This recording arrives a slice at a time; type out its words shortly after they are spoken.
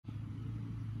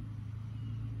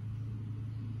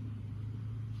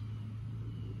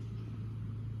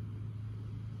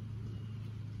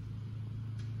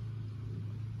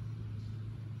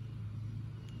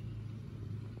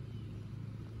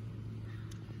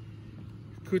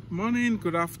Good morning,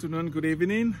 good afternoon, good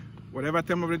evening. Whatever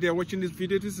time of the day you're watching this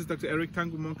video, this is Dr.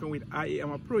 Drtangumonkem with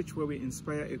iemapproach, where we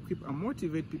inspire, equip, and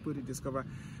motivate people to discover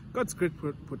God's great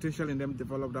potential in them,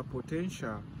 develop that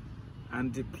potential,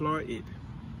 and deploy it.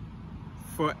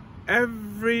 For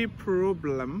every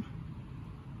problem,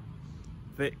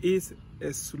 there is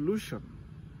a solution.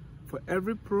 For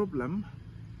every problem,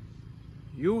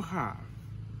 you have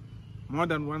more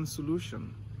than one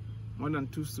solution, more than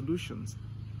two solutions,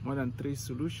 more than three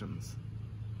solutions.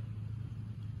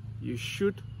 You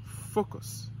should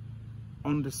focus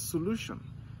on the solution,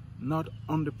 not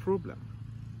on the problem.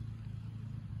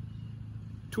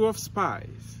 12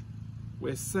 spies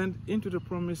were sent into the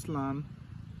promised land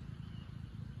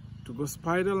to go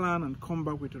spy the land and come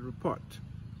back with a report.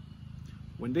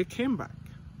 When they came back,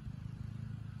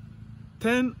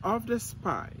 10 of the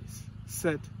spies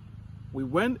said, "We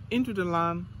went into the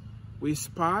land, we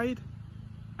spied,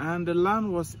 and the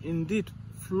land was indeed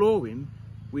flowing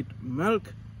with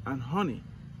milk and honey,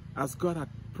 as God had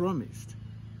promised.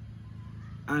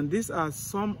 And these are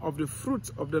some of the fruits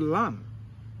of the land,"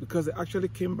 because they actually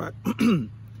came back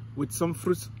with some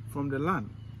fruits from the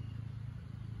land.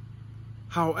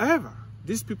 However,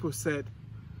 these people said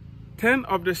 10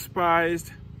 of the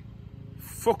spies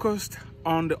focused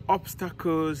on the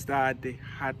obstacles that they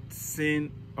had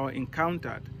seen or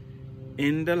encountered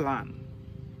in the land.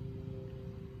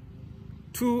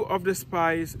 2 of the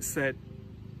spies said,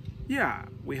 "Yeah,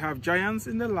 we have giants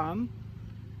in the land.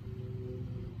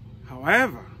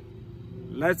 However,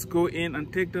 let's go in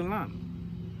and take the land,"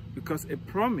 because a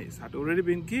promise had already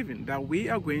been given that we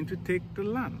are going to take the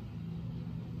land.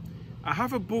 I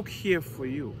have a book here for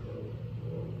you.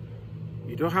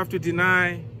 You don't have to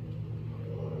deny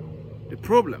the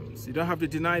problems. You don't have to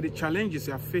deny the challenges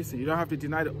you are facing. You don't have to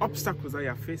deny the obstacles that you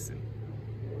are facing.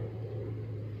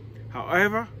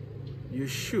 However, you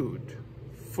should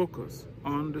focus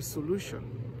on the solution,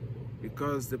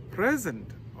 because the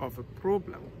presence of a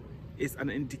problem is an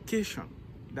indication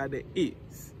that there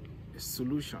is a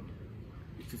solution.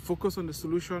 If you focus on the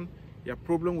solution, your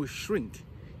problem will shrink.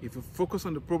 If you focus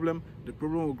on the problem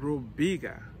will grow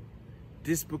bigger.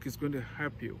 This book is going to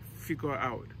help you figure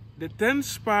out. The 10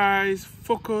 spies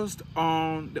focused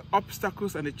on the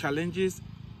obstacles and the challenges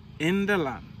in the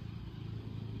land.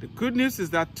 The good news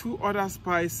is that 2 other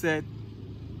spies said,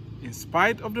 in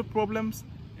spite of the problems,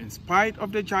 in spite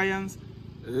of the giants,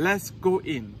 let's go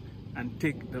in and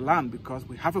take the land, because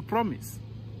we have a promise.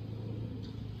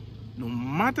 No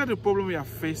matter the problem you are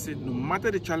facing, no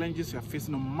matter the challenges you are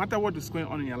facing, no matter what is going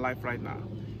on in your life right now,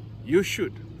 you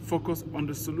should focus on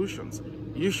the solutions.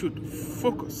 You should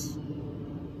focus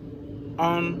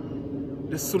on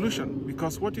the solution,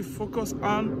 because what you focus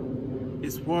on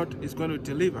is what is going to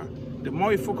deliver. The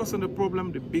more you focus on the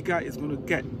problem, the bigger it's going to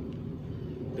get.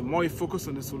 The more you focus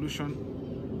on the solution,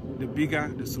 the bigger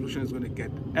the solution is going to get.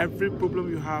 Every problem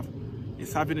you have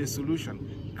is having a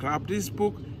solution. Grab this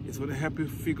book. It's going to help you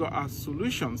figure out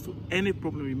solutions to any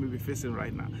problem you may be facing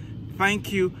right now.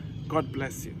 Thank you. God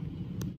bless you.